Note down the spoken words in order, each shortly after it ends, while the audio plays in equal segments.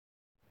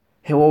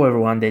Hello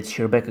everyone, that's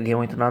here back again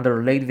with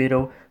another late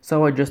video.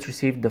 So I just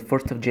received the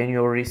 1st of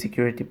January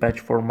security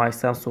patch for my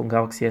Samsung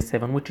Galaxy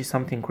S7, which is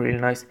something really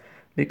nice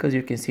because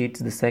you can see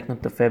it's the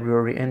 2nd of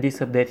February and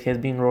this update has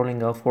been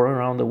rolling out for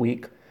around a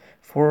week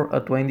for a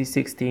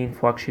 2016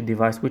 flagship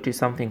device, which is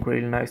something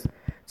really nice.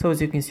 So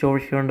as you can see over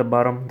here on the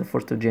bottom, the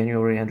 1st of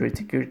January Android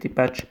security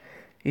patch.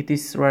 It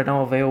is right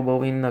now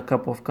available in a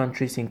couple of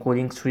countries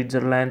including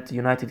Switzerland,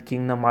 United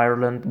Kingdom,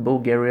 Ireland,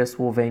 Bulgaria,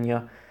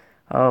 Slovenia,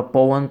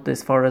 Poland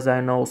as far as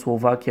I know,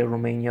 Slovakia,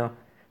 Romania.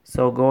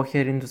 So go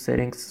ahead into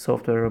settings,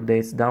 software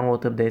updates,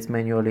 download updates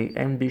manually,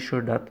 and be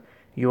sure that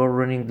you are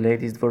running the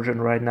latest version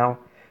right now.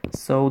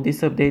 So this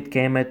update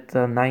came at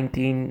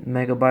 19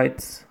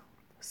 megabytes,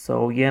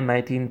 so yeah,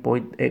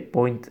 19.85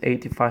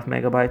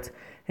 megabytes,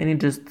 and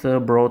it just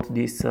brought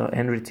this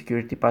Android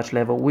security patch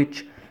level,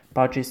 which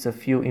patches a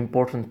few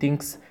important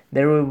things.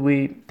 There will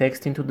be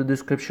text into the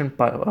description,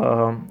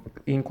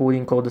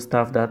 including all the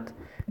stuff that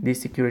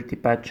this security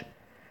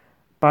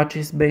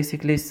patches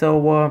basically.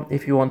 So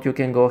if you want, you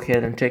can go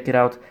ahead and check it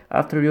out.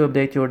 After you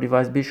update your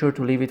device, be sure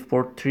to leave it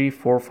for 3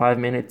 4 5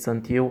 minutes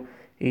until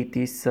it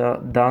is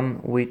done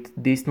with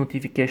this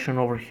notification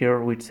over here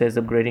which says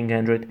upgrading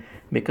Android,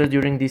 because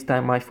during this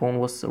time my phone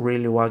was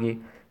really laggy.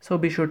 So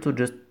be sure to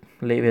just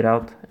leave it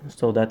out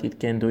so that it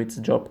can do its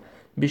job.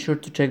 Be sure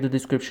to check the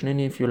description, and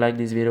if you like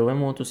this video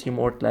and want to see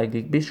more like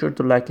this, be sure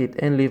to like it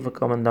and leave a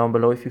comment down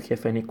below if you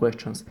have any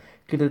questions.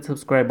 Click the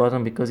subscribe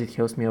button because it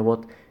helps me a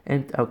lot,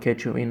 and I'll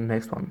catch you in the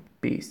next one.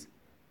 Peace.